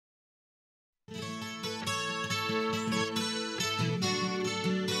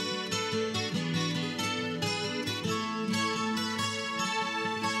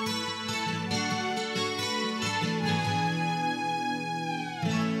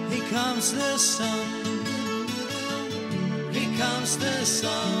comes the sun, here comes the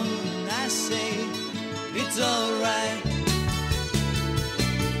sun. I say it's alright.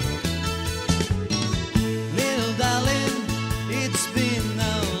 Little darling, it's been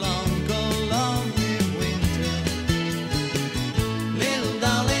a long, cold, lonely winter. Little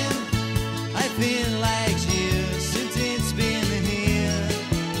darling, I feel like years since it's been here.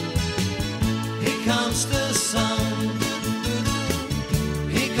 Here comes the sun,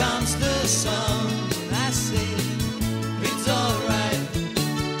 here comes the sun. I say it's alright.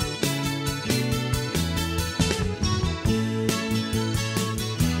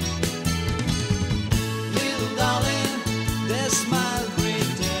 Little darling, their smile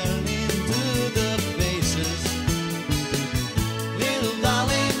returning to the faces. Little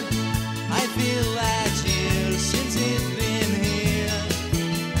darling, I feel like years since it's been here.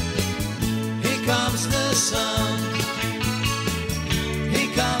 Here comes the sun,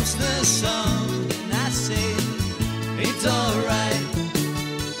 here comes the sun. I say it's alright.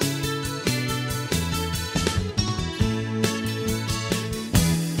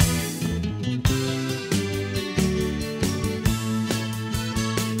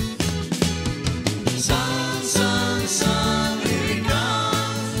 Sun, sun, sun, here it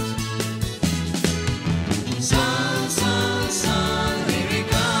comes. Sun, sun, sun, here it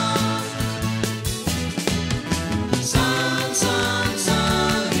comes. Sun, sun,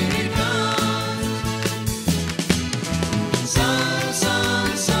 sun, here it comes. Sun,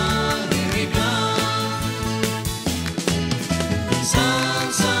 sun, sun, here it comes.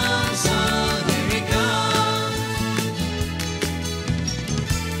 Sun, sun, sun, here it comes.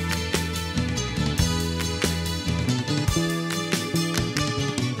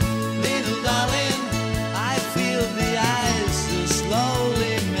 Little darling, I feel the ice so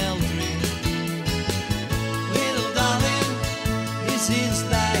slowly melting. Little darling, it seems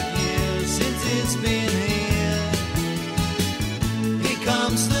like years since it's been here. Here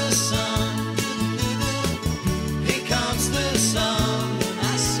comes the sun, here comes the sun.